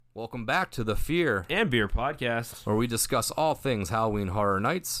Welcome back to the Fear and Beer podcast, where we discuss all things Halloween Horror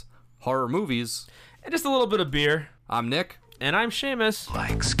Nights, horror movies, and just a little bit of beer. I'm Nick. And I'm Shamus.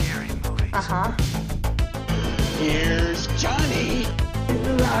 Like scary movies. Uh-huh. Here's Johnny. It's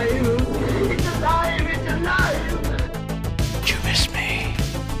alive. It's alive. It's alive. Did you miss me?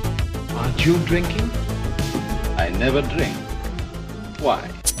 Aren't you drinking? I never drink. Why?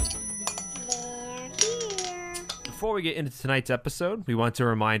 Before we get into tonight's episode, we want to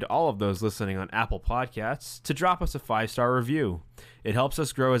remind all of those listening on Apple Podcasts to drop us a 5-star review. It helps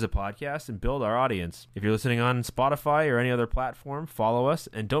us grow as a podcast and build our audience. If you're listening on Spotify or any other platform, follow us,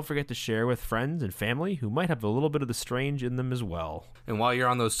 and don't forget to share with friends and family who might have a little bit of the strange in them as well. And while you're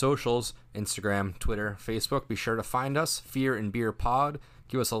on those socials, Instagram, Twitter, Facebook, be sure to find us, Fear and Beer Pod.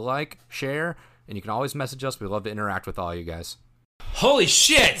 Give us a like, share, and you can always message us. We love to interact with all you guys. Holy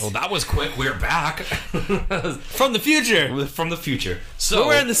shit! Well, that was quick. We're back. From the future! From the future. So we're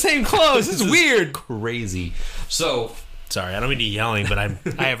wearing the same clothes. This is weird. Crazy. So... Sorry, I don't mean to yelling, but I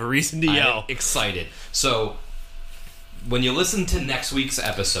have a reason to yell. I'm excited. So, when you listen to next week's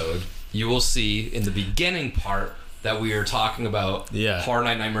episode, you will see in the beginning part that we are talking about Horror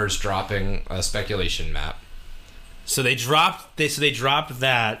Night Nightmares dropping a speculation map. So they dropped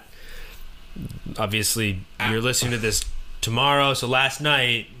that. Obviously, you're listening to this tomorrow. So last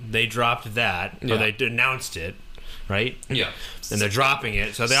night they dropped that, or they announced it, right? Yeah. And they're dropping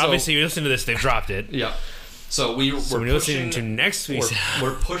it. So obviously, you're listening to this. They've dropped it. Yeah. So we're listening to next week's.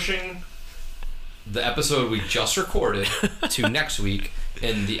 We're pushing the episode we just recorded to next week,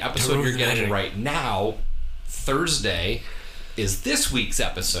 and the episode you're getting right now, Thursday, is this week's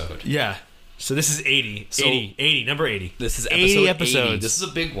episode. Yeah. So this is 80. So 80, number 80. This is episode 80. Episodes. This is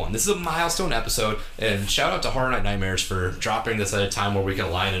a big one. This is a milestone episode, and shout out to Horror Night Nightmares for dropping this at a time where we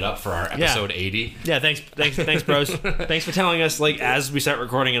can line it up for our episode 80. Yeah, thanks, bros. Thanks for telling us, as we start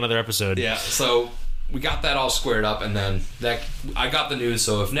recording another episode. Yeah, so we got that all squared up, and then I got the news.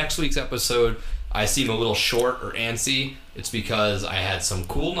 So if next week's episode I seem a little short or antsy, it's because I had some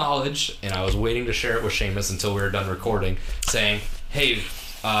cool knowledge, and I was waiting to share it with Shamus until we were done recording, saying, hey,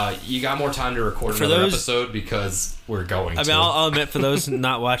 you got more time to record another episode because we're going to. I'll admit, for those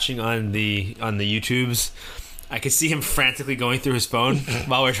not watching on the YouTubes, I could see him frantically going through his phone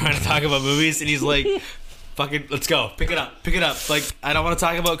while we're trying to talk about movies, and he's like, fucking, let's go. Pick it up. I don't want to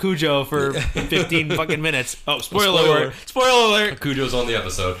talk about Cujo for 15 fucking minutes. Oh, spoiler alert. Spoiler alert. Cujo's on the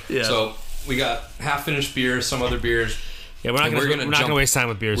episode. Yeah. So we got half-finished beers, some other beers. Yeah, we're not going to waste time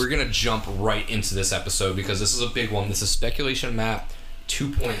with beers. We're going to jump right into this episode because this is a big one. This is Speculation Map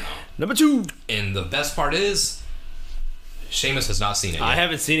 2.0. Number 2. And the best part is, Shamus has not seen it yet. I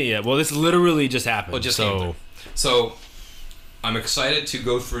haven't seen it yet. Well, this literally just happened. So I'm excited to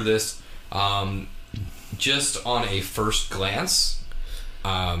go through this. Just on a first glance,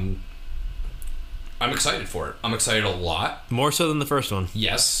 I'm excited for it. I'm excited a lot. More so than the first one?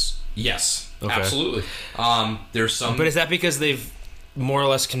 Yes, okay. Absolutely. There's some... But is that because they've more or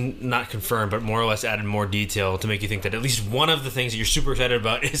less, not confirmed, but more or less added more detail to make you think that at least one of the things that you're super excited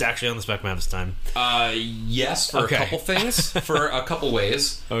about is actually on the spec map this time? Yes, for a couple things, for a couple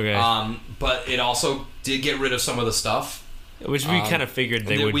ways. Okay. But it also did get rid of some of the stuff. Which we kind of figured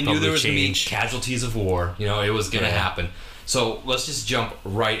they would. We knew there was going to be casualties of war. It was going to happen. So let's just jump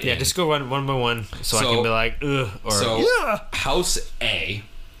right in. Yeah, just go one by one, so I can be like, ugh, or House A,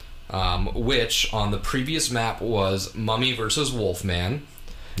 which on the previous map was Mummy versus Wolfman.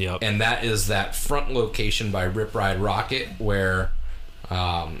 Yep. And that is that front location by Rip Ride Rocket, where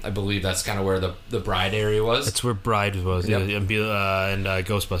I believe that's kind of where the Bride area was. That's where Bride was. Yep. And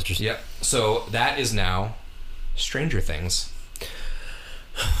Ghostbusters. Yep. So that is now Stranger Things.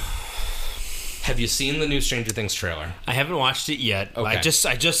 Have you seen the new Stranger Things trailer? I haven't watched it yet. Okay. I just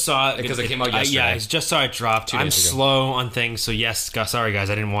saw it because it came out yesterday. I just saw it drop. I'm slow on things, so yes. Sorry guys,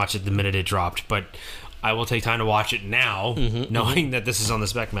 I didn't watch it the minute it dropped, but I will take time to watch it now, knowing that this is on the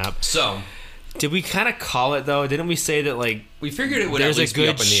spec map. So, did we kind of call it though? Didn't we say that we figured it would at least be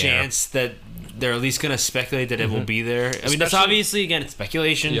up in the air? There's a good chance that they're at least going to speculate that it will be there. I mean, that's obviously, again, it's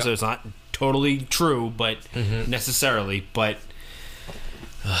speculation, so it's not totally true, but necessarily, but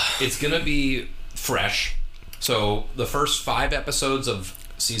it's gonna be fresh. So the first 5 episodes of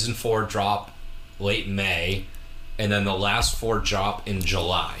season 4 drop late May, and then the last 4 drop in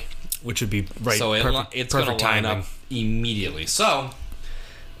July, which would be right. So it's gonna line up immediately. So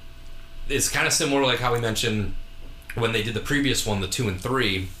it's kind of similar, like how we mentioned when they did the previous one, the 2 and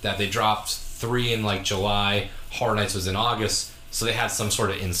 3, that they dropped 3 in July. Horror Nights was in August. So they had some sort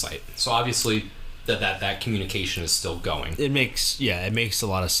of insight. So obviously that communication is still going. It makes a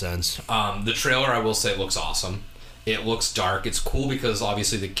lot of sense. The trailer, I will say, looks awesome. It looks dark. It's cool because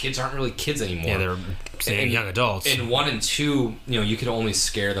obviously the kids aren't really kids anymore. Yeah, they're saying young adults. In 1 and 2, you could only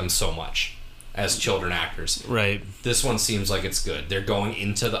scare them so much as children actors. Right. This one seems like it's good. They're going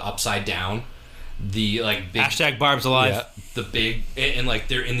into the Upside Down. The like big, Hashtag Barb's alive. Yeah, the big and like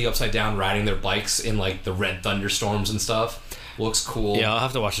they're in the Upside Down riding their bikes in like the red thunderstorms and stuff. Looks cool. Yeah, I'll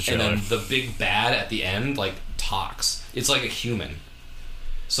have to watch the trailer. And then the big bad at the end like talks. It's like a human.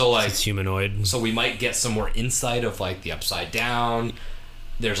 So like it's humanoid. So we might get some more insight of like the Upside Down.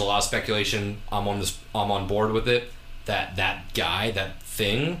 There's a lot of speculation. I'm on board with it. That guy, that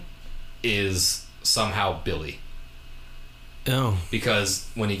thing, is somehow Billy. Oh, because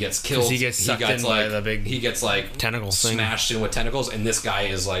when he gets killed, he gets sucked in by the big tentacle thing. Smashed in with tentacles, and this guy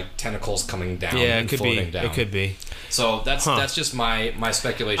is like tentacles coming down. Yeah, and floating down. It could be. So that's just my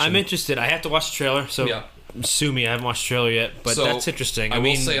speculation. I'm interested. I have to watch the trailer. So yeah. Sue me. I haven't watched the trailer yet, but so that's interesting. I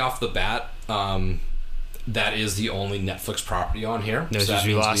will say off the bat, that is the only Netflix property on here. No, so that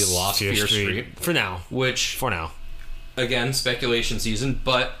we means lost Fear Street for now. For now, again, speculation season,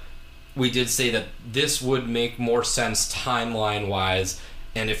 but. We did say that this would make more sense timeline wise,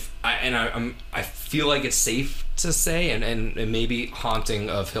 and I feel like it's safe to say, and maybe Haunting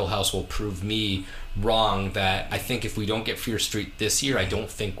of Hill House will prove me wrong, that I think if we don't get Fear Street this year, I don't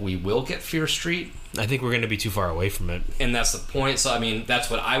think we will get Fear Street. I think we're going to be too far away from it, and that's the point. So I mean, that's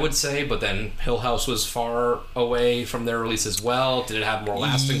what I would say. But then Hill House was far away from their release as well. Did it have more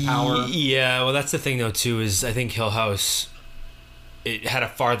lasting power? Yeah, well, that's the thing though too. Is I think Hill House. It had a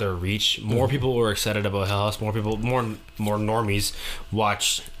farther reach. More people were excited about Hill House. More normies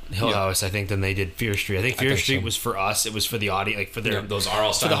watched Hill House, I think, than they did Fear Street. I think Fear Street was for us. It was for the audience, like for their those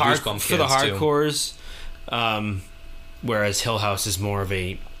RL for the hardcores. Whereas Hill House is more of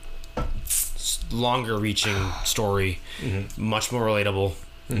a longer reaching story, much more relatable,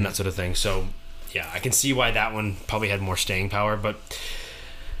 and that sort of thing. So, yeah, I can see why that one probably had more staying power, but.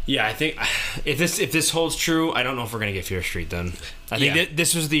 Yeah, I think if this holds true, I don't know if we're gonna get Fear Street then. I think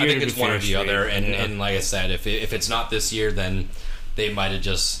this was the year. I think to it's be one Fear or the Street. other, and like I said, if it's not this year, then they might have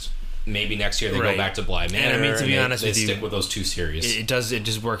just maybe next year they go back to Bly Manor. And I mean, to be honest with you, they stick with those two series. It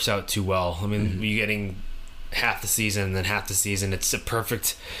just works out too well. I mean, you're getting half the season, and then half the season. It's a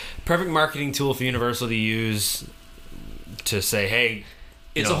perfect marketing tool for Universal to use to say, hey,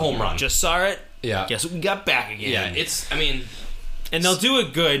 it's a home run. Just saw it. Yeah. Guess what we got back again. Yeah, I mean. And they'll do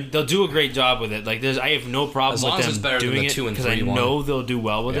it good. They'll do a great job with it. Like I have no problem with them doing it because I know they'll do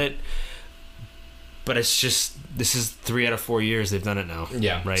well with it. But it's just this is 3 out of 4 years they've done it now.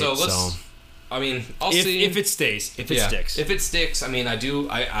 Yeah, right. So I mean, I'll see if it stays. If it sticks. If it sticks, I mean,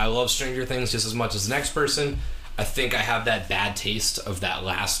 I love Stranger Things just as much as the next person. I think I have that bad taste of that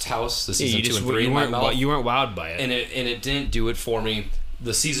last house, the season 2 and 3 in my mouth. You weren't wowed by it, and it didn't do it for me.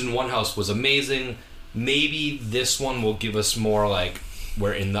 The season 1 house was amazing. Maybe this one will give us more like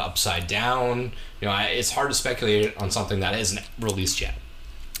we're in the Upside Down. It's hard to speculate on something that isn't released yet.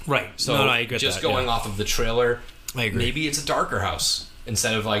 Right. So I agree. Just going off of the trailer, I agree. Maybe it's a darker house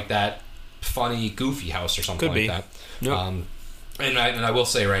instead of like that funny, goofy house or something like that. Yep. And I will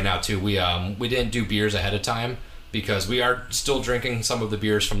say right now too, we didn't do beers ahead of time. Because we are still drinking some of the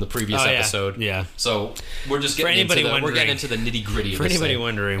beers from the previous episode. Yeah. So we're just getting into the nitty gritty. For anybody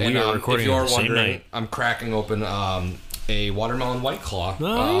wondering, we are recording on the same night. I'm cracking open a watermelon White Claw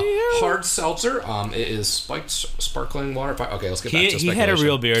hard seltzer. It is spiked sparkling water. Okay, let's get back to speculation. He had a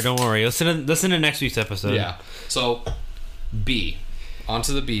real beer. Don't worry. Listen to next week's episode. Yeah. So B,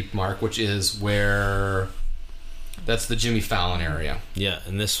 onto the B mark, which is where. That's the Jimmy Fallon area. Yeah,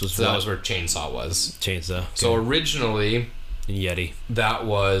 and that was where Chainsaw was. Chainsaw. Okay. So originally, Yeti. That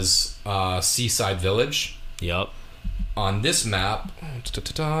was Seaside Village. Yep. On this map,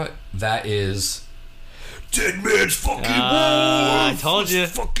 that is Dead Man's Fucking Wharf. I told you.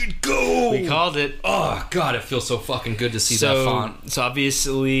 Let's fucking go. We called it. Oh God, it feels so fucking good to see that font. So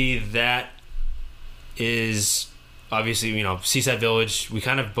obviously that is. Obviously, Seaside Village, we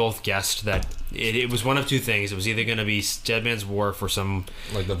kind of both guessed that it was one of two things. It was either going to be Dead Man's Wharf or some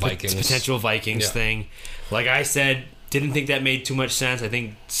like the Vikings potential Vikings thing. Like I said, didn't think that made too much sense. I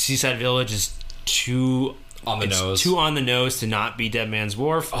think Seaside Village is too on the nose to not be Dead Man's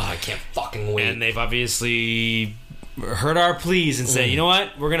Wharf. Oh, I can't fucking wait. And they've obviously heard our pleas and said, you know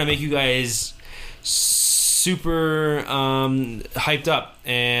what? We're going to make you guys super hyped up,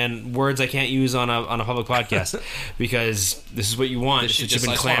 and words I can't use on a public podcast because this is what you want. This is what you've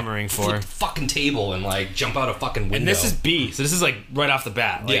been clamoring for. Flip fucking table and like jump out a fucking window. And this is B, so this is like right off the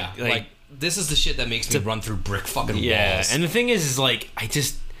bat. Like this is the shit that makes me run through brick fucking walls. And the thing is like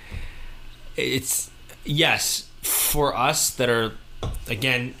it's yes for us that are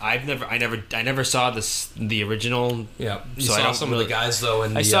again, I never saw the original. Yeah, you so I saw don't some really, of the guys though.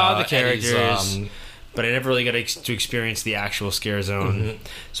 In I saw the Eddie's, characters, but I never really got to experience the actual Scare Zone.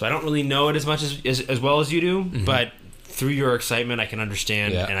 So I don't really know it as much as well as you do. But through your excitement, I can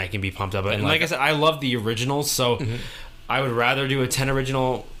understand and I can be pumped up. And like I said, I love the originals, so I would rather do a 10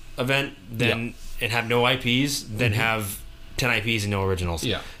 original event than and have no IPs than have 10 IPs and no originals.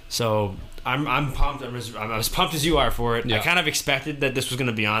 Yeah. So I'm pumped. I'm as pumped as you are for it. I kind of expected that this was going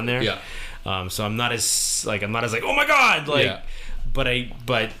to be on there. Yeah. So I'm not as like oh my god but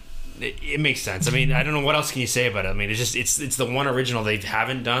it makes sense. I mean, I don't know what else can you say about it. I mean, it's the one original they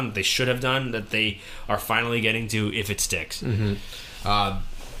haven't done, they should have done, that they are finally getting to if it sticks.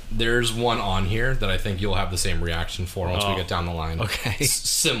 There's one on here that I think you'll have the same reaction for once we get down the line. Okay.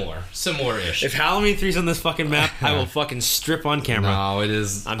 Similar-ish. If Halloween 3's on this fucking map, I will fucking strip on camera. No, it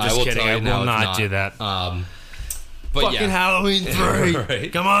is. I'm just kidding. I will not do that. But fucking Halloween 3.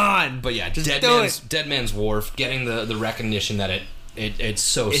 Right. Come on. But yeah, just Dead Man's Wharf getting the recognition that it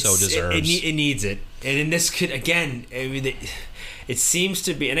so deserves. It needs it. And in this could, again, I mean, it seems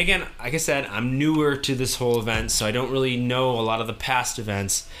to be, and again, like I said, I'm newer to this whole event, so I don't really know a lot of the past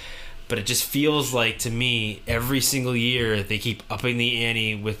events, but it just feels like, to me, every single year they keep upping the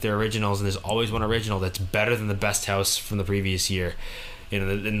ante with their originals, and there's always one original that's better than the best house from the previous year.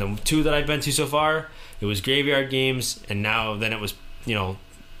 In the two that I've been to so far, it was Graveyard Games, and then it was, Realm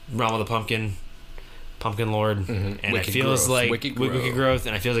of the Pumpkin Lord, and Wicked it feels Growth. like Wicked Wicked Growth,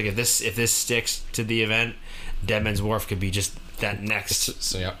 and I feel like if this sticks to the event, Dead Man's Wharf could be just that next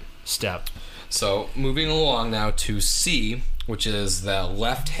step. So moving along now to C, which is the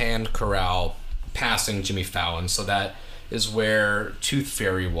left-hand corral passing Jimmy Fallon. So that is where Tooth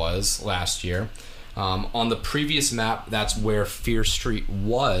Fairy was last year. On the previous map, that's where Fear Street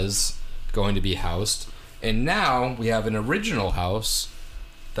was going to be housed. And now we have an original house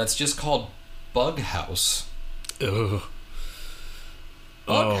that's just called Bug House. Ugh.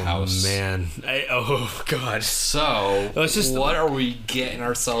 House. Man. God. So what are we getting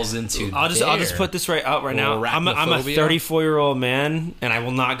ourselves into? I'll just put this out right now. I'm a 34-year-old man, and I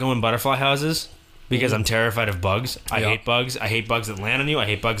will not go in butterfly houses because I'm terrified of bugs. I hate bugs. I hate bugs that land on you. I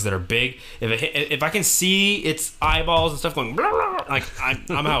hate bugs that are big. If I can see its eyeballs and stuff going, blah, blah, like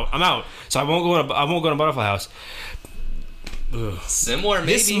I'm out. I'm out. So I won't go in a butterfly house. Ugh. Similar,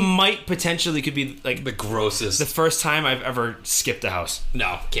 maybe. This might potentially could be like the grossest. The first time I've ever skipped a house.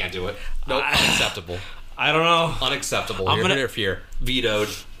 No, can't do it. Nope, unacceptable. I don't know. Unacceptable. Here. Vetoed.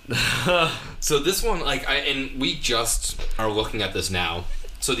 So this one, and we just are looking at this now.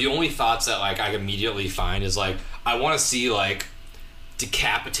 So the only thoughts that I immediately find is I want to see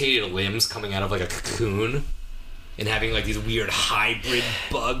decapitated limbs coming out of a cocoon, and having these weird hybrid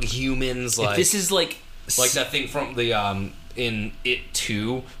bug humans. This is like that thing from the in It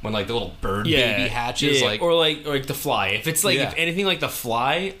 2 when the little bird baby hatches, or like The Fly. If it's if anything like The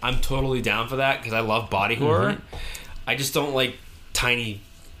Fly, I'm totally down for that because I love body horror. I just don't like tiny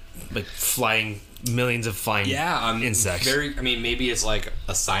flying millions of flying insects. Maybe it's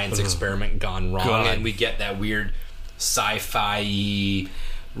a science experiment gone wrong, and we get that weird sci-fi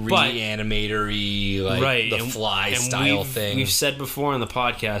reanimator-y The Fly style thing. We've said before on the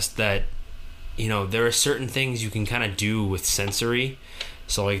podcast that there are certain things you can kind of do with sensory.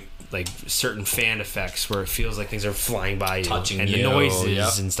 So like certain fan effects where it feels like things are flying by you, touching and the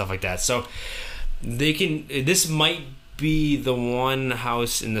noises and stuff like that. So this might be the one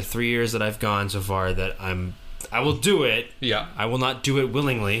house in the 3 years that I've gone so far that I will do it. Yeah. I will not do it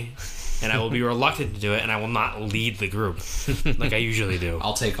willingly. And I will be reluctant to do it, and I will not lead the group like I usually do.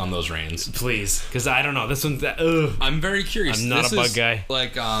 I'll take on those reins, please, because I don't know. This one's I'm very curious. I'm not a bug guy.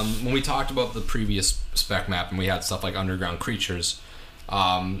 When we talked about the previous spec map, and we had stuff like underground creatures,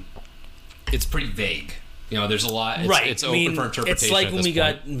 it's pretty vague. There's a lot. It's open for interpretation. It's like when we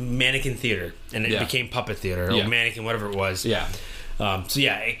got Mannequin Theater, and it became Puppet Theater or Mannequin, whatever it was. Yeah.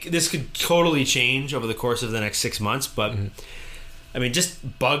 This could totally change over the course of the next 6 months, but. I mean,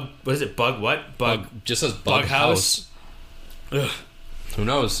 just bug. What is it? Bug what? Bug. Just says Bug House. Ugh. Who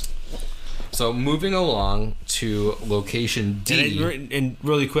knows? So moving along to location D. And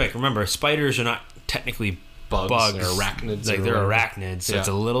really quick, remember, spiders are not technically bugs. They're arachnids. They're arachnids, so it's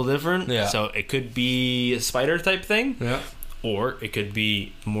a little different. Yeah. So it could be a spider type thing. Yeah. Or it could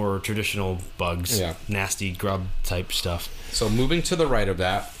be more traditional bugs. Yeah. Nasty grub type stuff. So moving to the right of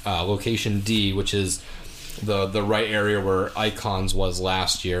that, location D, which is the right area where Icons was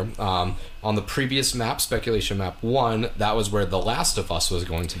last year. On the previous map, Speculation Map 1, that was where The Last of Us was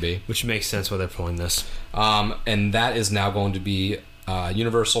going to be. Which makes sense why they're pulling this. And that is now going to be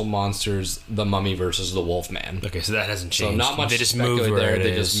Universal Monsters: The Mummy versus the Wolfman. Okay, so that hasn't So changed. not much They to just moved speculate where there. it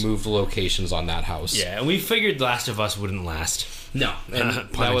They is. just moved locations on that house. Yeah, and we figured Last of Us wouldn't last. No,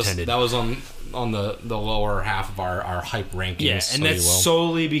 and Pun that intended. was on the lower half of our hype rankings. Yeah, so and that's you will.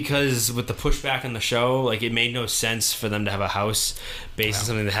 solely because with the pushback on the show, like it made no sense for them to have a house based on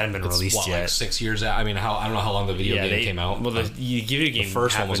something that hadn't been It's, released what, yet. like 6 years out. I mean, I don't know how long the video game came out. Well, the video game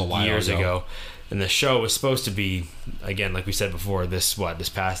first one was a while years ago. ago, and the show was supposed to be again, like we said before, this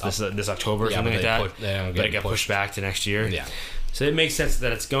October or Yeah, something but like they that. But it got pushed back to next year. Yeah. So it makes sense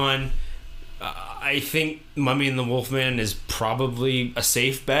that it's gone. I think Mummy and the Wolfman is probably a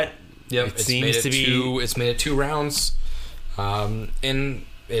safe bet. Yep, It seems to be. It's made it 2 rounds, and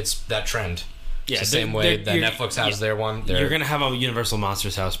it's that trend. Yeah, It's the same way that you're- Netflix has their one. You're gonna have a Universal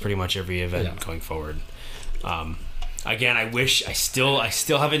Monsters house pretty much every event going forward. Again, I still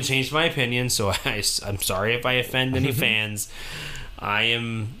haven't changed my opinion, so I'm sorry if I offend any fans. I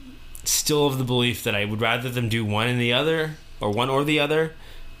am still of the belief that I would rather them do one or the other,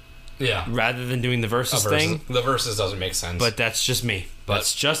 Yeah, rather than doing the versus thing. The versus doesn't make sense. But that's just me.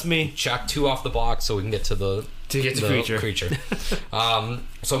 That's just me. check 2 off the box so we can get to the creature.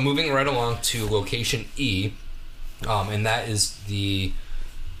 So moving right along to location E, and that is the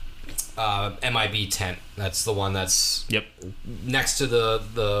MIB tent. That's the one that's next to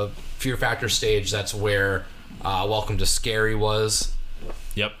the Fear Factor stage. That's where Welcome to Scary was.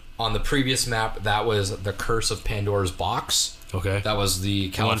 Yep. On the previous map, that was the Curse of Pandora's Box. Okay. That was the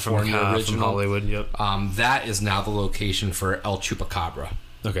One California from original. Hollywood. Yep. That is now the location for El Chupacabra.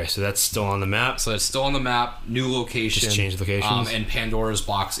 Okay, so that's still on the map. So it's still on the map, new location. Just changed locations. And Pandora's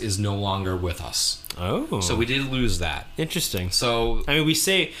Box is no longer with us. Oh. So we did lose that. Interesting. So I mean, we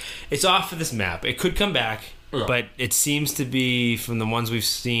say it's off of this map. It could come back, but it seems to be, from the ones we've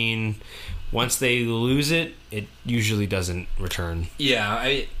seen, once they lose it, it usually doesn't return.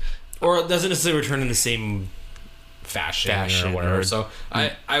 yeah, Or it doesn't necessarily return in the same fashion or whatever. So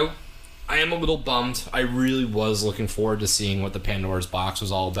I am a little bummed. I really was looking forward to seeing what the Pandora's Box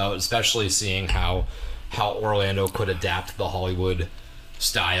was all about, especially seeing how Orlando could adapt the Hollywood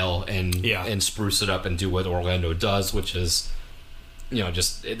style and spruce it up and do what Orlando does, which is,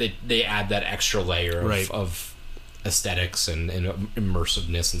 just they add that extra layer of aesthetics and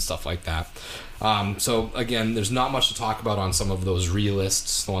immersiveness and stuff like that. So again, there's not much to talk about on some of those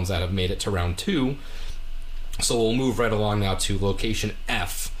realists, the ones that have made it to round 2. So we'll move right along now to location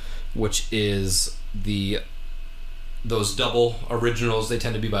F, which is those double originals. They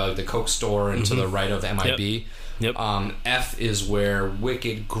tend to be by like the Coke store and to the right of MIB. Yep. F is where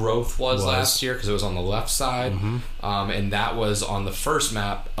Wicked Growth was last year because it was on the left side, and that was on the first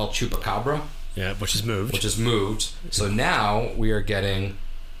map, El Chupacabra. Yeah, which is moved. So now we are getting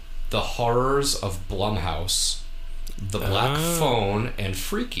the Horrors of Blumhouse, The Black Phone, and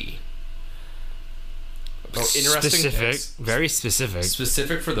Freaky. Oh, interesting picks. Very specific.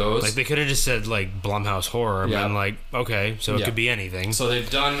 Specific for those. Like they could have just said like Blumhouse horror, and been like, okay, so it could be anything. So they've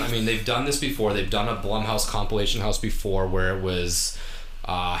done this before. They've done a Blumhouse compilation house before where it was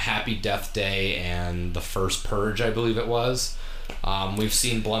Happy Death Day and The First Purge, I believe it was. We've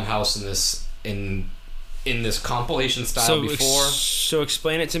seen Blumhouse in this compilation style before. So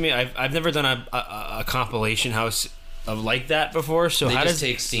explain it to me. I've never done a compilation house of like that before. So they how just does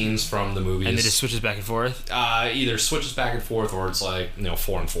take scenes from the movies and it just switches back and forth? Either switches back and forth or it's like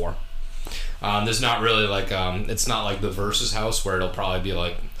 4 and 4. There's not really like it's not like the Versus house where it'll probably be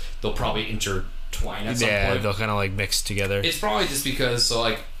like they'll probably intertwine at some point. They'll kind of like mix together. It's probably just because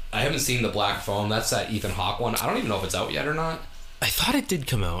I haven't seen the Black Phone. That's that Ethan Hawke one. I don't even know if it's out yet or not. I thought it did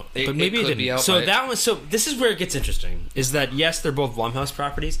come out, but it maybe it could didn't. be out, So but that one. So this is where it gets interesting. Is that yes, they're both Blumhouse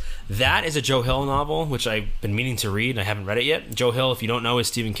properties. That is a Joe Hill novel, which I've been meaning to read. I haven't read it yet. Joe Hill, if you don't know, is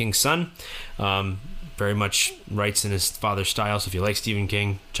Stephen King's son. Very much writes in his father's style. So if you like Stephen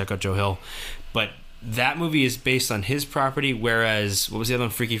King, check out Joe Hill. But that movie is based on his property. Whereas what was the other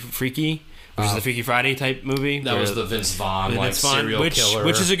one? Freaky, which is the Freaky Friday type movie. That was the Vince Vaughn serial killer,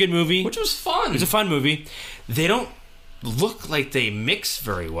 which is a good movie. Which was fun. It's a fun movie. They don't look like they mix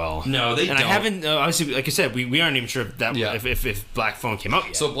very well. No, they don't. And I haven't obviously, like I said, we aren't even sure if that if Black Phone came out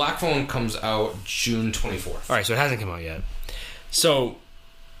yet. So Black Phone comes out June 24th. All right, so it hasn't come out yet. So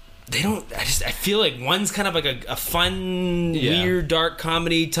they don't. I feel like one's kind of like a fun, weird, dark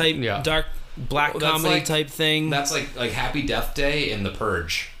comedy type, dark black comedy type thing. That's like Happy Death Day and The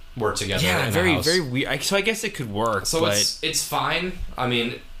Purge work together. Yeah, in very house. very weird. So I guess it could work. So but it's fine. I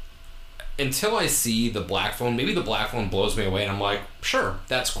mean, until I see the Black Phone, maybe the Black Phone blows me away and I'm like, sure,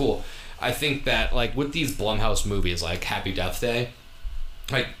 that's cool. I think that like with these Blumhouse movies like Happy Death Day,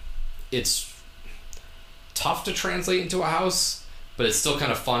 like it's tough to translate into a house, but it's still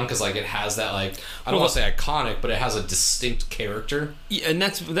kind of fun because like it has that like I don't want to say iconic, but it has a distinct character. Yeah, and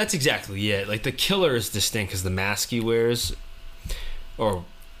that's exactly it. Like the killer is distinct because the mask he wears, or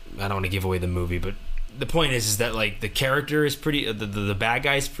I don't want to give away the movie, but the point is that like the character is pretty, the bad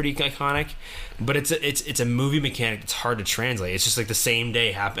guy is pretty iconic, but it's a movie mechanic that's hard to translate. It's just like the same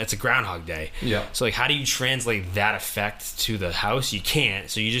day happen. It's a Groundhog Day. Yeah. So like, how do you translate that effect to the house? You can't.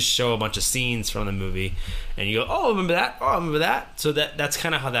 So you just show a bunch of scenes from the movie, and you go, oh, remember that? Oh, remember that? So that's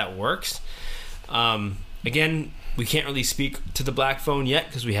kind of how that works. Again, we can't really speak to the Black Phone yet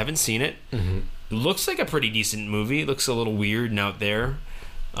because we haven't seen it. Mm-hmm. It looks like a pretty decent movie. It looks a little weird and out there.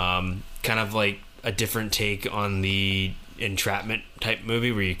 Kind of like a different take on the entrapment type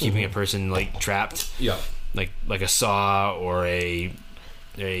movie where you're keeping a person like trapped. Yeah. Like a Saw or a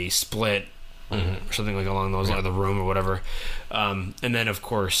Split or something like along those lines, The Room or whatever. And then of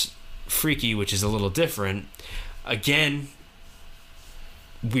course Freaky, which is a little different. Again,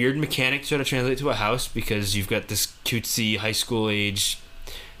 weird mechanics try to translate to a house because you've got this cutesy high school age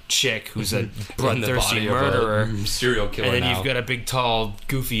chick who's a bloodthirsty murderer, serial killer, and then now. you've got a big tall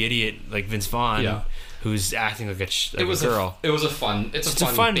goofy idiot like Vince Vaughn who's acting like a girl. It's a fun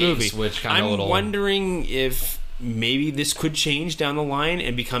base, movie. Which kind I'm of wondering if maybe this could change down the line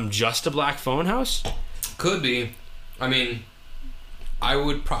and become just a Black Phone house. Could be. I mean, I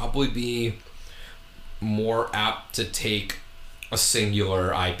would probably be more apt to take a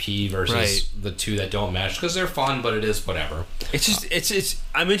singular IP versus the two that don't match because they're fun, but it is whatever. It's just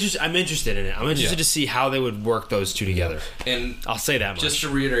I'm interested in it. I'm interested to see how they would work those two together. And I'll say that much. Just to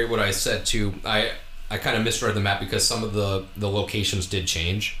reiterate what I said too, I kind of misread the map because some of the locations did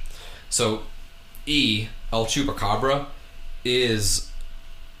change. So El Chupacabra is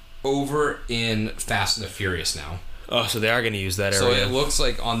over in Fast and the Furious now. Oh, so they are going to use that area. So it looks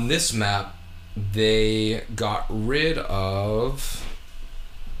like on this map they got rid of.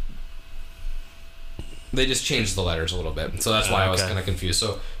 They just changed the letters a little bit, so that's why I was kind of confused.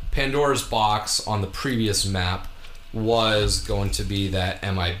 So Pandora's Box on the previous map was going to be that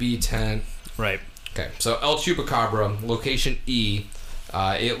MIB tent. Right. Okay, so El Chupacabra, location E.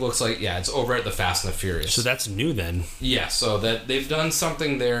 It looks like it's over at the Fast and the Furious. So that's new then. Yeah, so that they've done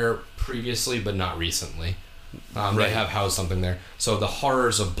something there previously, but not recently. They have housed something there. So the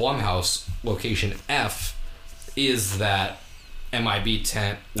Horrors of Blumhouse, location F, is that MIB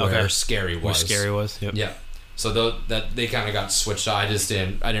tent where Scary was. Where Scary was. Yep. Yeah. So that they kind of got switched. I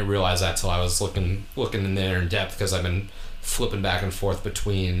didn't realize that till I was looking in there in depth because I've been flipping back and forth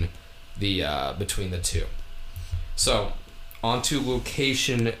between the two. So onto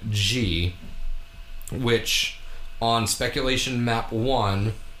location G, which on speculation map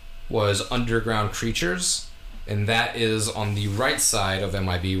 1 was Underground Creatures, and that is on the right side of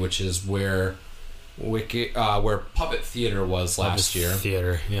MIB, which is where where Puppet Theater was last year.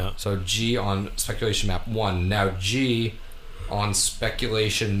 Theater, yeah. So G on speculation map 1. Now G on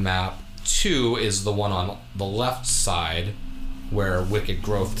speculation map 2 is the one on the left side where Wicked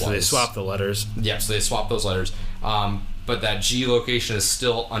Growth was. So they swapped the letters. Yeah, so they swapped those letters. But that G location is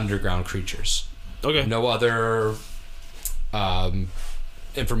still Underground Creatures. Okay. No other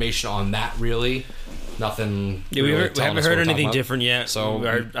information on that, really. Nothing. Yeah, we haven't heard anything different yet. So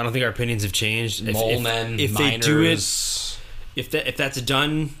I don't think our opinions have changed. Mole men, if miners, they do it, if that's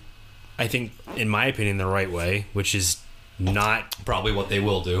done, I think, in my opinion, the right way, which is not probably what they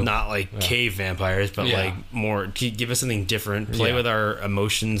will do. Not like cave vampires, but like more give us something different. Play with our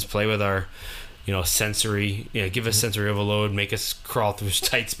emotions. Play with our sensory. Give us sensory overload. Make us crawl through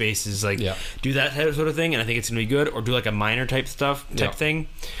tight spaces. Do that sort of thing, and I think it's gonna be good. Or do like a miner type thing.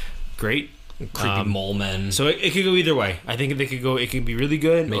 Great. Creepy mole men. So it could go either way. I think they could go. It could be really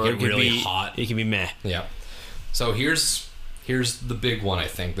good. Make or it really hot. It can be meh. Yeah. So here's the big one. I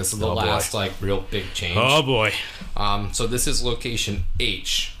think this is the last real big change. Oh boy. So this is location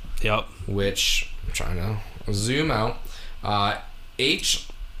H. Yep. Which I'm trying to zoom out. H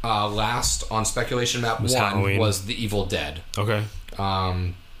last on speculation map 1 was the Evil Dead. Okay.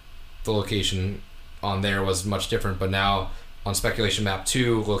 The location on there was much different, but now on speculation map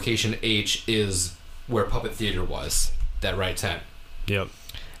 2, location H is where Puppet Theater was, that right tent. Yep.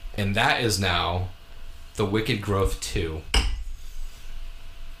 And that is now the Wicked Growth 2.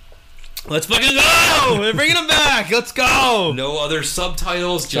 Let's fucking go! We're bringing them back. Let's go. No other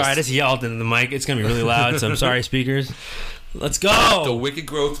subtitles. Sorry, I just yelled into the mic. It's gonna be really loud, so I'm sorry, speakers. Let's go. The Wicked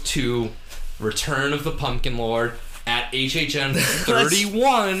Growth 2, Return of the Pumpkin Lord at HHN31.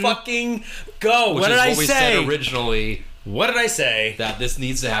 Let's fucking go. What did I say? Said originally What did I say? That this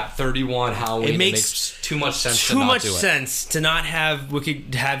needs to have 31 Halloween. It makes too much sense Too to not much do it. sense to not have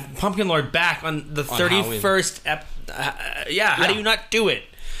Pumpkin Lord back on the 31st. How do you not do it?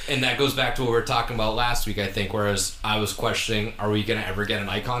 And that goes back to what we were talking about last week, I think, whereas I was questioning, are we going to ever get an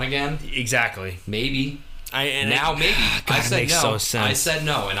icon again? Exactly. Maybe. Maybe. God, I said makes no. so sense. I said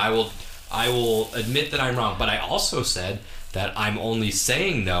no, and I will admit that I'm wrong. But I also said that I'm only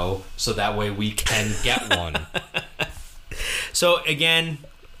saying no so that way we can get one. So again,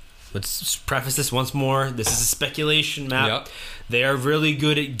 let's preface this once more. This is a speculation map. Yep. They are really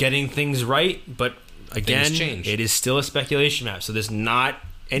good at getting things right, but again, Things change. it is still a speculation map. So there's not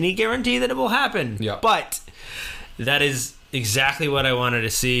any guarantee that it will happen. Yep. But that is exactly what I wanted to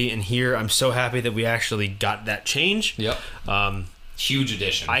see and hear. I'm so happy that we actually got that change. Yep. Huge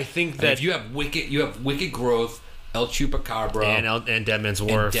addition. I think And that if you have Wicked Growth, El Chupacabra, and Dead Man's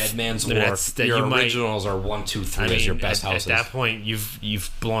Wharf. and Dead Man's That's- Wharf, that your you might- originals are 1, 2, 3 I mean, as your best houses. At that point, you've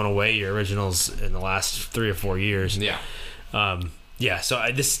blown away your originals in the last 3 or 4 years. Yeah. So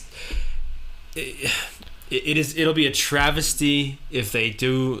it'll be a travesty if they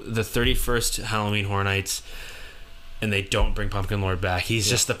do the 31st Halloween Horror Nights and they don't bring Pumpkin Lord back. He's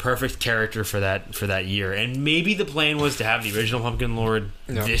just the perfect character for that year. And maybe the plan was to have the original Pumpkin Lord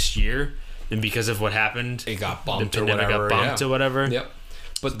this year, and because of what happened, It got bumped the or pandemic whatever. got bumped or whatever. Yep.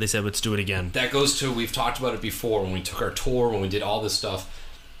 But they said, let's do it again. That goes to, we've talked about it before when we took our tour, when we did all this stuff.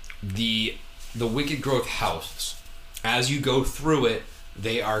 The Wicked Growth house, as you go through it,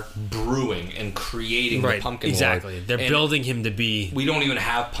 they are brewing and creating the Pumpkin exactly. Lord. They're And building him to be. we don't even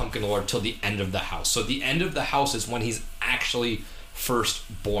have Pumpkin Lord till the end of the house. So the end of the house is when he's actually first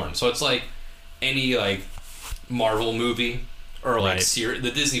born. So it's like any like Marvel movie or like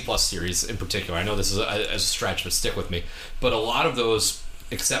the Disney Plus series in particular. I know this is a stretch, but stick with me. But a lot of those,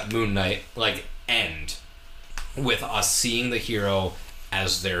 except Moon Knight, like end with us seeing the hero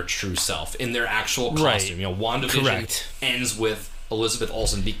as their true self in their actual costume. Right. You know, WandaVision ends with Elizabeth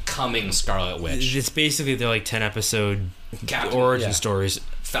Olsen becoming Scarlet Witch. It's basically they're like 10-episode Captain- origin stories.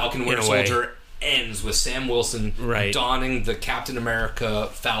 Falcon in Winter a way. Soldier ends with Sam Wilson donning the Captain America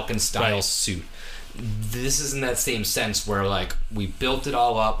Falcon style suit. This is in that same sense where like we built it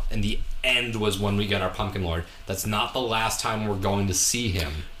all up and the end was when we get our Pumpkin Lord. That's not the last time we're going to see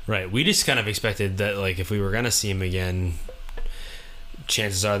him. Right. We just kind of expected that like if we were going to see him again,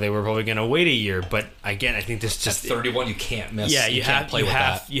 chances are they were probably going to wait a year. But again, I think this just At 31 you can't miss. Yeah, you can't play with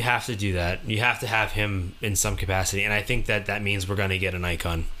that. You have to do that. You have to have him in some capacity, and I think that means we're going to get an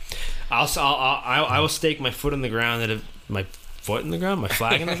icon. I will stake my foot in the ground my foot in the ground, my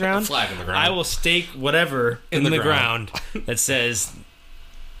flag in the ground. Flag in the ground. I will stake whatever in the ground that says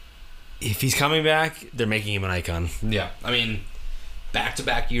if he's coming back, they're making him an icon. Yeah, I mean,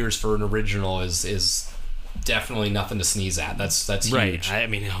 back-to-back years for an original is definitely nothing to sneeze at. That's huge. Right. I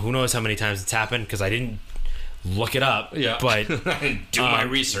mean, who knows how many times it's happened because I didn't look it up. Yeah, but I didn't do my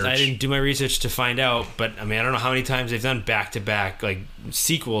research. I didn't do my research to find out. But I mean, I don't know how many times they've done back-to-back like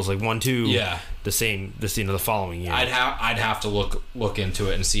sequels, like 1, 2. Yeah. The following year. I'd have to look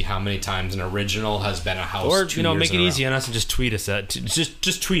into it and see how many times an original has been a house. Or 2 years make it in a row. easy on us and just tweet us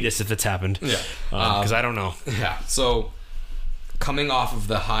just tweet us if it's happened. Yeah, because I don't know. Yeah. So coming off of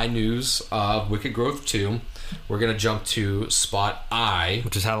the high news of Wicked Growth 2, we're gonna jump to spot I,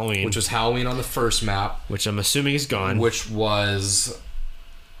 Which is Halloween. which was Halloween on the first map, which I'm assuming is gone. which was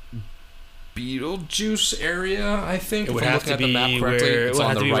Beetlejuice area. I think it would have to be where It's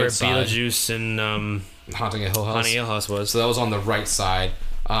on the right side. Beetlejuice and Haunting a Hill House. Haunting Hill House was. So that was on the right side.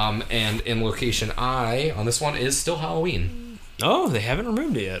 And in location I on this one is still Halloween. Oh, they haven't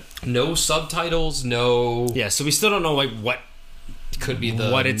removed it yet. No subtitles. No. Yeah, so we still don't know like what Could be the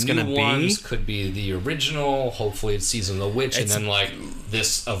what it's new gonna ones, be. Could be the original. Hopefully, it's Season of the Witch, and then like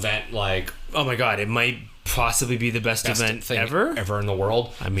this event, like Oh my god, it might possibly be the best event thing ever. in the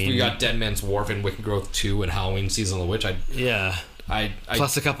world. I mean, we got Dead Man's Wharf and Wicked Growth 2 and Halloween Season of the Witch. Yeah. I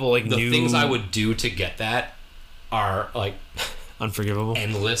Plus a couple like the new things I would do to get that are like unforgivable.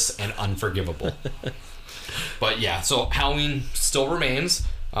 endless and unforgivable. But yeah, so Halloween still remains.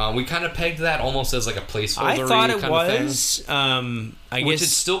 We kind of pegged that almost as like a placeholder. I thought it kind was. of thing, I which guess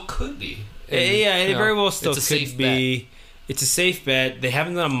it still could be. yeah, it very well still it's a could safe be. It's a safe bet. They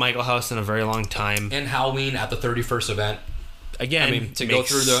haven't done a Michael House in a very long time. And Halloween at the 31st event. Again, I mean, to go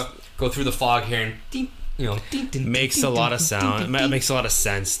through the fog here and makes a lot of sound. It makes a lot of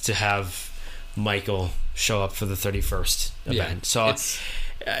sense to have Michael show up for the 31st event.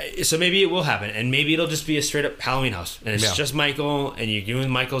 So maybe it will happen, and maybe it'll just be a straight up Halloween house, and it's just Michael, and you're doing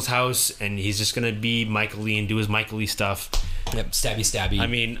Michael's house, and he's just gonna be Michael-y and do his Michael-y stuff. Yep, stabby. I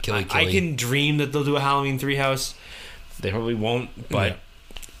mean, killy. I can dream that they'll do a Halloween 3 house. They probably won't, but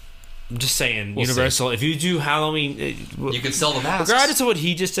I'm just saying, We'll Universal, if you do Halloween... You can sell the masks. Regardless of what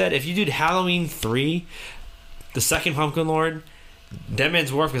he just said, if you did Halloween 3, the second Pumpkin Lord, Dead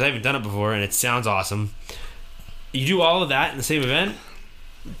Man's Wharf, because I haven't done it before, and it sounds awesome. You do all of that in the same event,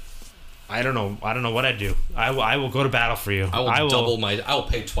 I don't know what I'd do. I will go to battle for you. I will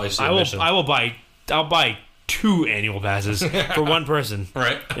pay twice the admission. I'll buy 2 annual passes for one person.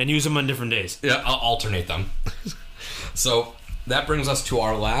 Right. And use them on different days. Yeah, I'll alternate them. So that brings us to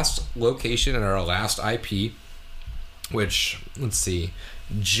our last location and our last IP, which, let's see,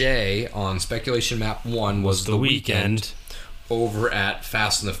 J on Speculation Map 1 was The Weekend over at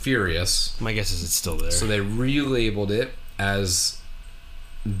Fast and the Furious. My guess is it's still there. So they relabeled it as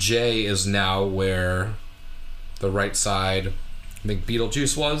J is now where the right side, I think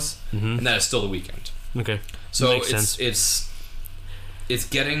Beetlejuice was, and that is still The Weekend. Okay. So Makes sense. it's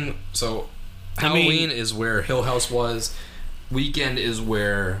getting, so Halloween is where Hill House was. Weekend is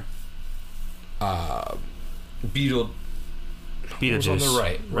where Beetlejuice was on the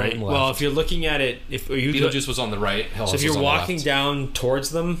right and left. Well, if you're looking at it, Beetlejuice was on the right, Hill House so if was you're on walking the left. down towards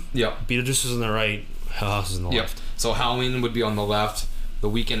them, Yep. Beetlejuice is on the right, Hill House is on the Yep. left. So Halloween would be on the left, The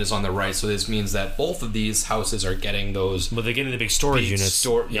Weekend is on the right, so this means that both of these houses are getting those But they're getting the big storage units.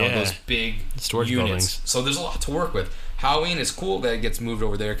 those big Storage units. buildings. So there's a lot to work with. Halloween is cool that it gets moved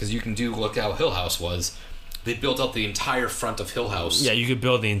over there because you can look how Hill House was. They built up the entire front of Hill House. Yeah, you could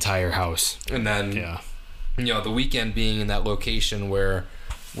build the entire house. And then, Yeah. The Weekend being in that location where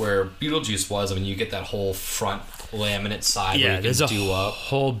Beetlejuice was, I mean, you get that whole front laminate side where you there's can a do up.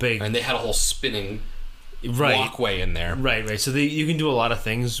 whole big... And they had a whole spinning walkway in there. Right. So you can do a lot of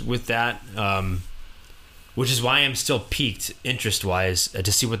things with that, which is why I'm still piqued interest-wise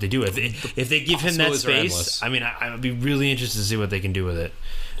to see what they do. If they give him that Possibilities are space, endless. I mean, I would be really interested to see what they can do with it.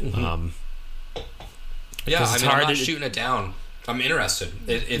 Yeah, I it's mean, I'm hard not to- shooting it down. I'm interested.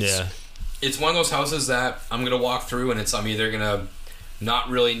 Yeah. It's one of those houses that I'm gonna walk through, and I'm either gonna not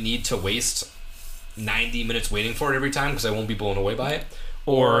really need to waste 90 minutes waiting for it every time because I won't be blown away by it,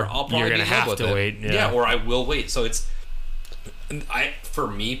 or I'll probably you're gonna be in love have with to it. wait. Yeah. Or I will wait. So for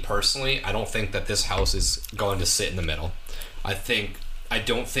me personally, I don't think that this house is going to sit in the middle. I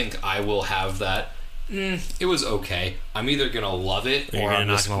don't think I will have that. It was okay. I'm either gonna love it or I'm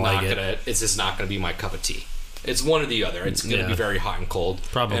just not gonna. It's just not gonna be my cup of tea. It's one or the other. It's gonna be very hot and cold.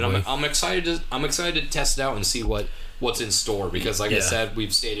 Probably. And I'm excited. I'm excited to test it out and see what's in store because, like I said,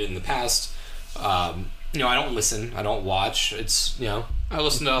 we've stated in the past. I don't listen. I don't watch. It's I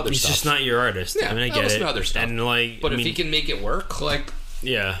listen to other stuff. He's just not your artist. Yeah, I mean, I I get listen it. to other stuff. And But if he can make it work,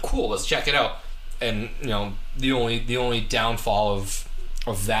 cool. Let's check it out. And the only downfall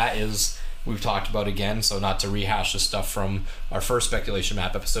of that is we've talked about again. So not to rehash the stuff from our first speculation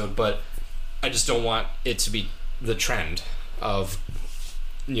map episode, but I just don't want it to be the trend of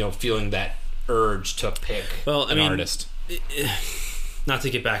feeling that urge to pick an artist. Not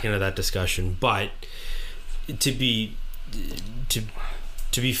to get back into that discussion, but to be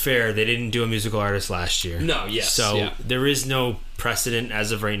fair, they didn't do a musical artist last year. No, yes. So there is no precedent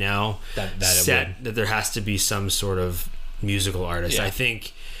as of right now that there has to be some sort of musical artist. Yeah. I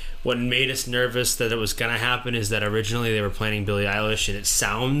think what made us nervous that it was going to happen is that originally they were planning Billie Eilish, and it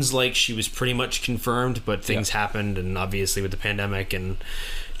sounds like she was pretty much confirmed, but things happened, and obviously with the pandemic, and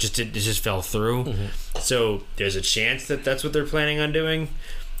it just fell through. So there's a chance that that's what they're planning on doing.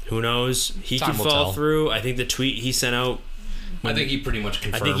 Who knows? He Time could will fall tell. through. I think the tweet he sent out, I think he pretty much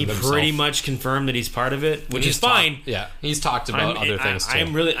confirmed. confirmed that he's part of it, which is fine. He's talked about other things too.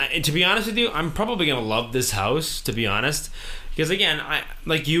 I'm really, to be honest with you, I'm probably gonna love this house. To be honest, because again,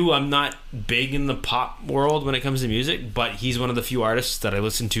 I'm not big in the pop world when it comes to music, but he's one of the few artists that I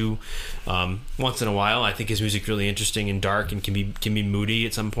listen to once in a while. I think his music really interesting and dark, and can be moody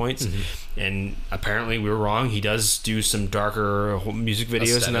at some points. And apparently we were wrong. He does do some darker music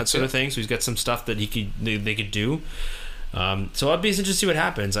videos and that sort of thing. So he's got some stuff that they could do. So I'd be interested to see what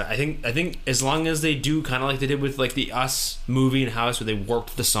happens. I think as long as they do kind of like they did with like the Us movie and House, where they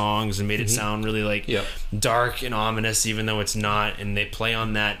worked the songs and made it sound really dark and ominous, even though it's not, and they play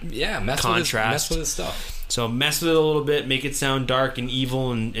on that contrast. Mess with his stuff. So mess with it a little bit, make it sound dark and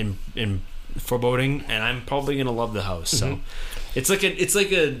evil and foreboding, and I'm probably gonna love the house. So it's like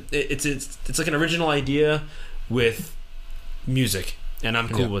an original idea with music, and I'm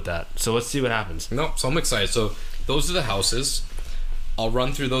cool with that. So let's see what happens. So I'm excited. So those are the houses. I'll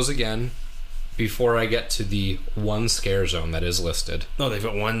run through those again before I get to the one scare zone that is listed. No, they've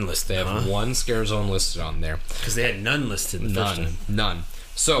got one listed. They have one scare zone listed on there. Because they had none listed the first time. None.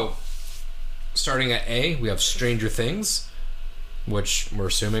 So, starting at A, we have Stranger Things. which we're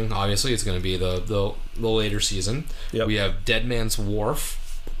assuming obviously it's going to be the later season. Yep. We have Dead Man's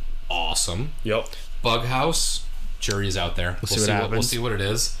Wharf, awesome. Yep. Bug House, jury's out there. We'll see what happens. We'll see what it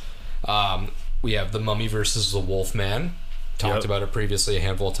is. We have The Mummy versus the Wolfman. Talked about it previously a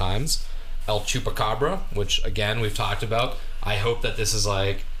handful of times. El Chupacabra, which again we've talked about. I hope this is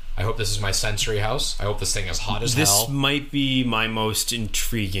my sensory house. I hope this thing is hot as hell. This might be my most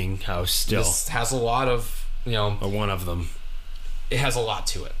intriguing house still. This has a lot of, or one of them. It has a lot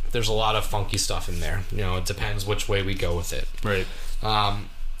to it. There's a lot of funky stuff in there. It depends which way we go with it. Right.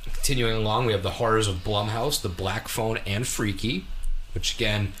 Continuing along, we have The Horrors of Blumhouse, The Black Phone, and Freaky, which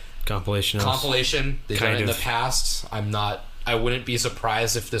again, compilation. They've done it in the past. I wouldn't be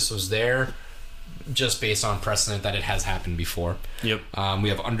surprised if this was there, just based on precedent that it has happened before. Yep. We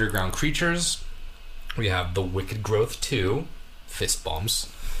have Underground Creatures. We have The Wicked Growth 2, fist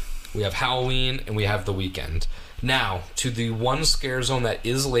bumps. We have Halloween, and we have The Weekend. Now, to the one scare zone that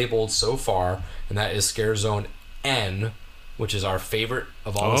is labeled so far, and that is Scare Zone N, which is our favorite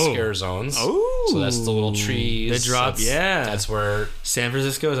of all the scare zones. Oh. So that's the little trees. The drop, That's where... San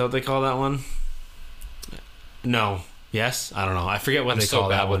Francisco, is that what they call that one? No. Yes? I don't know. I forget what they call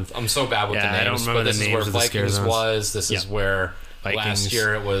that one. I'm so bad with the names. I don't remember but the names of the scare zones. This is where Vikings. Last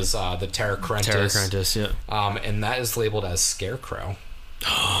year it was the Terra Crentis. Terra Crentis, yeah. And that is labeled as Scarecrow.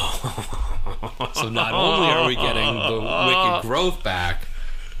 So not only are we getting the Wicked Growth back,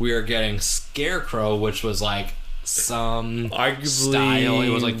 we are getting Scarecrow, which was like some arguably style. It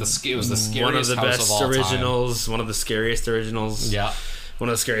was like the scariest one of the house best of all originals, time. one of the scariest originals. Yeah. One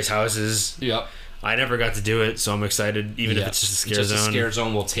of the scariest houses. Yep. I never got to do it, so I'm excited. Even if it's just a scare zone. A scare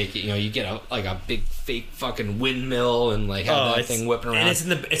zone will take it. You get a big fake fucking windmill and like have that thing whipping around. And it's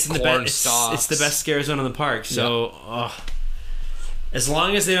the best scare zone in the park. So as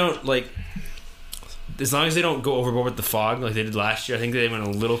long as they don't go overboard with the fog like they did last year. I think they went a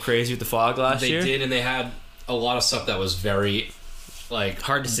little crazy with the fog last year. They did, and they had a lot of stuff that was very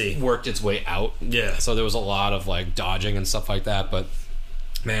hard to see, worked its way out. Yeah. So there was a lot of dodging and stuff like that. But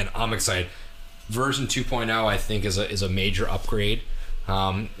man, I'm excited. Version 2.0 I think is a major upgrade.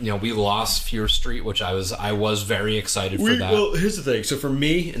 We lost Fear Street, which I was very excited for that. Well, here's the thing. So for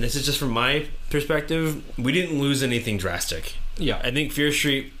me, and this is just from my perspective, we didn't lose anything drastic. Yeah. I think Fear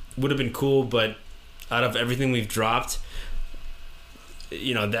Street would have been cool, but out of everything we've dropped,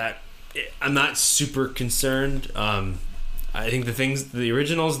 that I'm not super concerned. I think the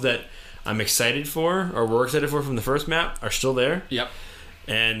originals that I'm excited for, or we're excited for from the first map, are still there. Yep.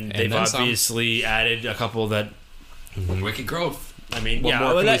 And they've obviously added a couple that... Wicked Growth. I mean, that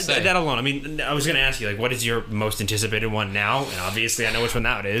alone. I mean, I was going to ask you, what is your most anticipated one now? And obviously, I know which one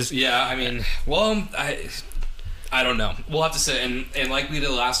that is. Yeah, I mean, well, I don't know. We'll have to sit, and like we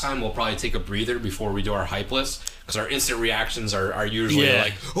did last time, we'll probably take a breather before we do our hype list, because our instant reactions are usually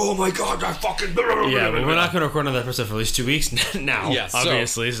like, oh my god, I fucking... Yeah, but we're not going to record another episode for at least 2 weeks now,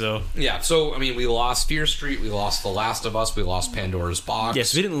 obviously, so... Yeah, so, I mean, we lost Fear Street, we lost The Last of Us, we lost Pandora's Box.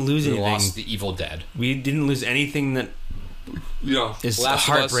 Yes, we didn't lose anything. We lost The Evil Dead. We didn't lose anything that is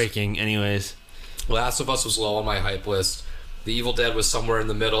heartbreaking, anyways. Last of Us was low on my hype list. The Evil Dead was somewhere in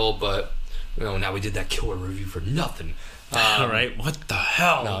the middle, but... now we did that killer review for nothing. Right? What the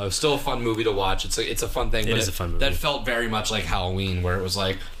hell? No, it was still a fun movie to watch. It's a fun thing. It is a fun movie. That felt very much like Halloween, where it was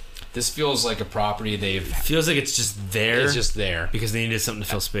like, this feels like a property they've... It feels like it's just there. It's just there. Because they needed something to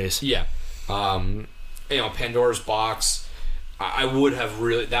fill space. Yeah. Pandora's Box, I would have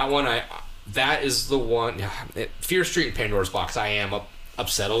really... That is the one... Fear Street and Pandora's Box, I am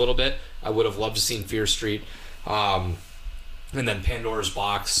upset a little bit. I would have loved to seen Fear Street. And then Pandora's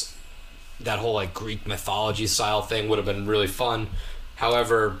Box... That whole Greek mythology style thing would have been really fun.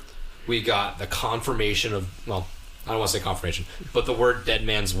 However, we got the confirmation of, well, I don't want to say confirmation, but the word Dead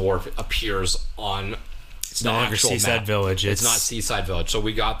Man's Wharf appears on it's no longer Seaside Village. It's not Seaside Village. So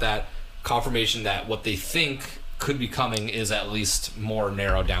we got that confirmation that what they think could be coming is at least more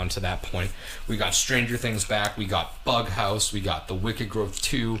narrowed down to that point. We got Stranger Things back. We got Bug House. We got The Wicked Growth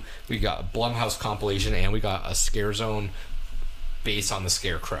 2. We got a Blumhouse compilation, and we got a Scare Zone based on the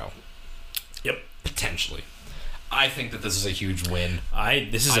Scarecrow. Yep. Potentially. I think that this is a huge win.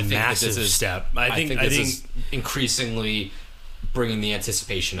 This is a massive step. I think this is increasingly bringing the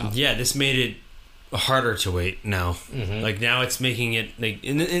anticipation up. Yeah, this made it harder to wait now. Mm-hmm. Now it's making it and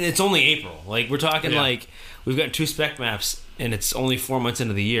it's only April. We're talking we've got 2 spec maps and it's only 4 months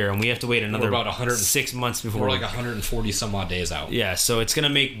into the year and we have to wait another about 6 months before. We're 140 some odd days out. Yeah, so it's gonna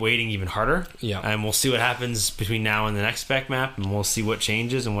make waiting even harder. Yeah, and we'll see what happens between now and the next spec map, and we'll see what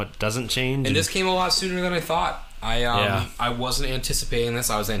changes and what doesn't change. And this came a lot sooner than I thought. I wasn't anticipating this.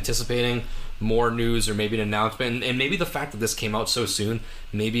 I was anticipating more news or maybe an announcement, and maybe the fact that this came out so soon,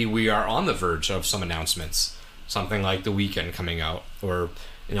 maybe we are on the verge of some announcements, something like The Weeknd coming out, or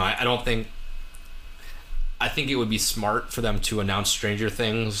I think it would be smart for them to announce Stranger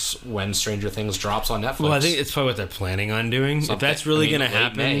Things when Stranger Things drops on Netflix. Well, I think it's probably what they're planning on doing. If that's really going to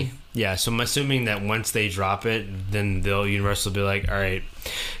happen, May. Yeah. So I'm assuming that once they drop it, then Universal will be like, all right,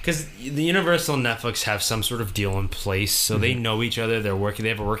 because the Universal and Netflix have some sort of deal in place, so they know each other. They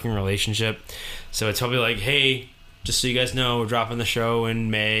have a working relationship. So it's probably like, hey, just so you guys know, we're dropping the show in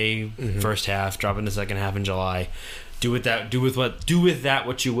May, first half, dropping the second half in July. Do with that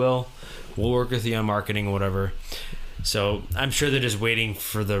what you will. We'll work with you on marketing or whatever. So I'm sure they're just waiting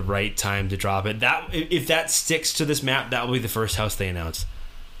for the right time to drop it. That if that sticks to this map, that will be the first house they announce.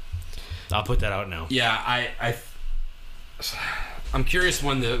 I'll put that out now. Yeah, I'm curious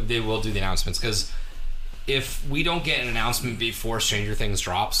when they will do the announcements, because if we don't get an announcement before Stranger Things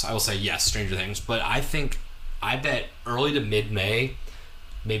drops, I will say yes, Stranger Things. But I bet early to mid-May,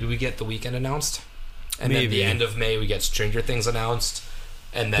 maybe we get The Weeknd announced, and then at the end of May we get Stranger Things announced.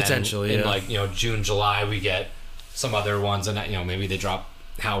 And then potentially, in June, July, we get some other ones, and maybe they drop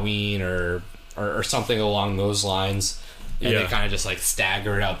Halloween or something along those lines, and they kind of just like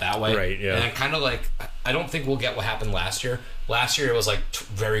stagger it out that way. Right. Yeah. And kind of like, I don't think we'll get what happened last year. Last year it was like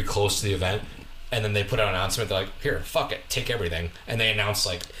very close to the event, and then they put out an announcement. They're like, "Here, fuck it, take everything," and they announced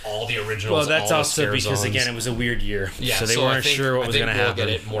like all the originals. Well, that's all also the because zones. Again, it was a weird year. Yeah, so they weren't sure what was going to happen. I think we'll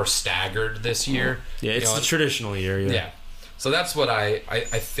get it more staggered this year. Yeah, it's the traditional year. Yeah. So that's what I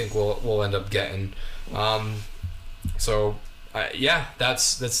think we'll end up getting. This is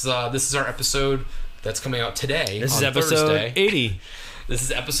our episode that's coming out today. This is on episode Thursday. 80. This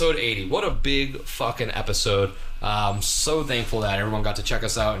is episode 80. What a big fucking episode. So thankful that everyone got to check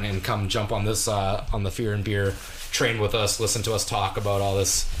us out and come jump on this on the Fear and Beer train with us, listen to us talk about all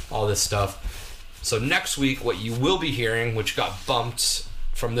this stuff. So next week, what you will be hearing, which got bumped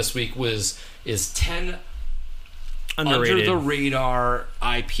from this week, is 10 Underrated. under the radar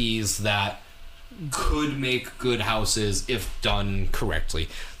IPs that could make good houses if done correctly.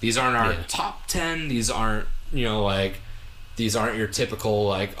 These aren't our top 10. These aren't your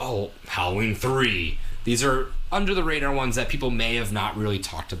typical Halloween 3. These are under the radar ones that people may have not really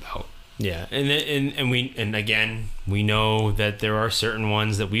talked about. Yeah, and again, we know that there are certain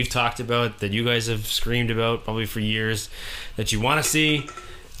ones that we've talked about that you guys have screamed about probably for years that you want to see.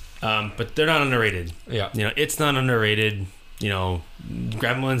 But they're not underrated. Yeah, it's not underrated.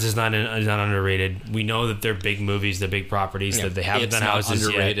 Gremlins is not underrated. We know that they're big movies, they're big properties that they haven't done houses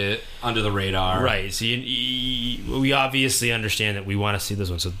underrated, yet. Under the radar, right? So we obviously understand that we want to see those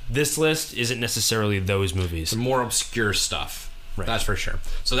ones. So this list isn't necessarily those movies. The more obscure stuff, right? That's for sure.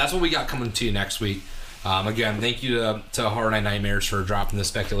 So that's what we got coming to you next week. Again, thank you to Horror Night Nightmares for dropping the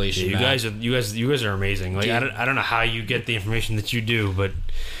speculation. Yeah, you guys are amazing. Like, I don't know how you get the information that you do, but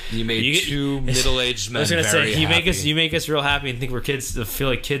you made two middle-aged men. I was gonna say you make us real happy and think we're kids, feel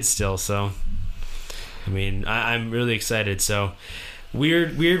like kids still. So, I mean, I'm really excited. So,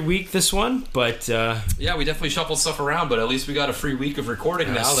 weird week this one, but yeah, we definitely shuffled stuff around, but at least we got a free week of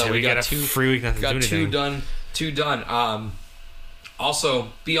recording now. That we got a free week. Got two done. Also,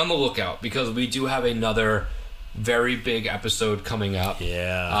 be on the lookout because we do have another very big episode coming up.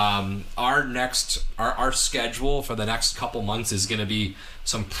 Yeah. Our schedule for the next couple months is going to be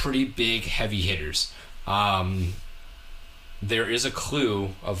some pretty big heavy hitters. There is a clue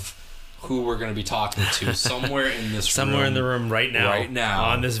of who we're going to be talking to somewhere in this somewhere room. in the room right now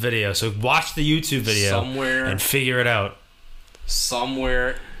on this video. So watch the YouTube video somewhere and figure it out.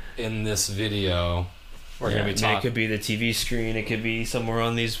 Somewhere in this video. We're going to be talking. It could be the TV screen. It could be somewhere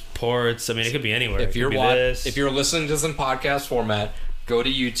on these ports. I mean, it could be anywhere. If you're listening to this in podcast format, go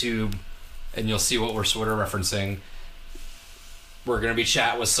to YouTube, and you'll see what we're sort of referencing. We're going to be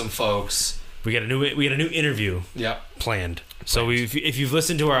chatting with some folks. We got a new interview. Yep. Planned. So if you've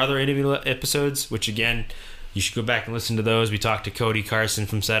listened to our other interview episodes, which again, you should go back and listen to those. We talked to Cody Carson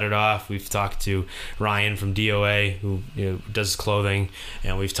from Set It Off. We've talked to Ryan from DOA, who does clothing,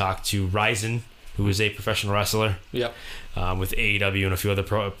 and we've talked to Ryzen, who is a professional wrestler. Yep. With AEW and a few other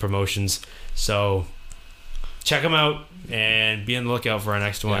promotions. So check them out and be on the lookout for our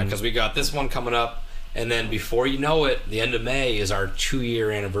next one. Because we got this one coming up, and then before you know it, the end of May is our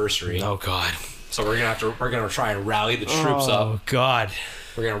 2-year anniversary. Oh God! So we're gonna try and rally the troops up. Oh God!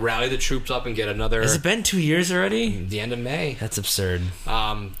 We're gonna rally the troops up and get another. Has it been 2 years already? The end of May. That's absurd.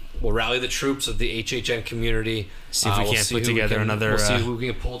 We'll rally the troops of the HHN community. See if we can't put together another we'll see who we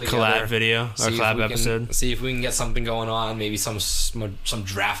can pull together. Collab video or collab episode. See if we can get something going on. Maybe some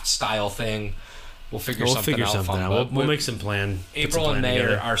draft style thing. we'll figure We'll something figure out. something out. We'll make some plan. April and May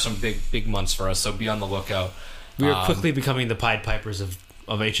are some big months for us, so be on the lookout. We are quickly becoming the Pied Pipers of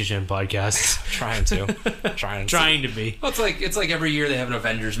HHN podcasts. Trying to be. Well, it's like every year they have an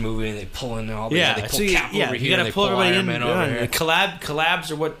Avengers movie and they pull in all the they pull Cap over you here. gotta They pull everybody Iron in. Man over here.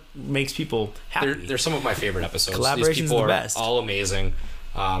 Collabs are what makes people happy. They're some of my favorite episodes. Collaboration's These people the are best. all amazing.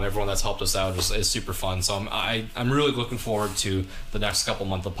 Everyone that's helped us out is super fun. So I'm really looking forward to the next couple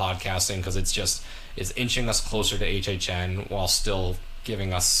months of podcasting because it's inching us closer to HHN while still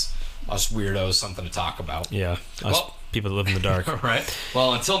giving us weirdos something to talk about. Yeah. People that live in the dark. All right.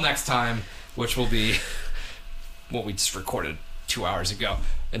 Well, until next time, which will be what we just recorded 2 hours ago.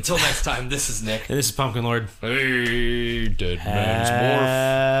 Until next time, this is Nick. And this is Pumpkin Lord. Hey, dead man's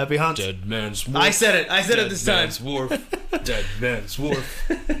Happy wharf. hunt. Dead man's wharf. I said it this time. Dead man's wharf. Dead man's wharf.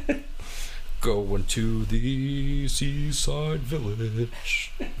 Going to the seaside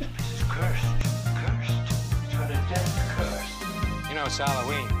village. It's cursed. Cursed. It's got a death curse. You know, it's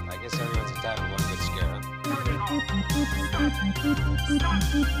Halloween. I guess everyone's entitled to one good scare.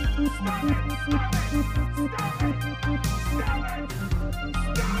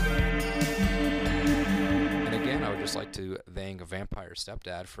 And again, I would just like to thank Vampire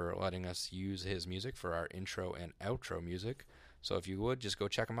Stepdad for letting us use his music for our intro and outro music. So if you would, just go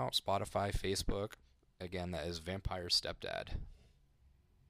check him out. Spotify, Facebook. Again, that is Vampire Stepdad.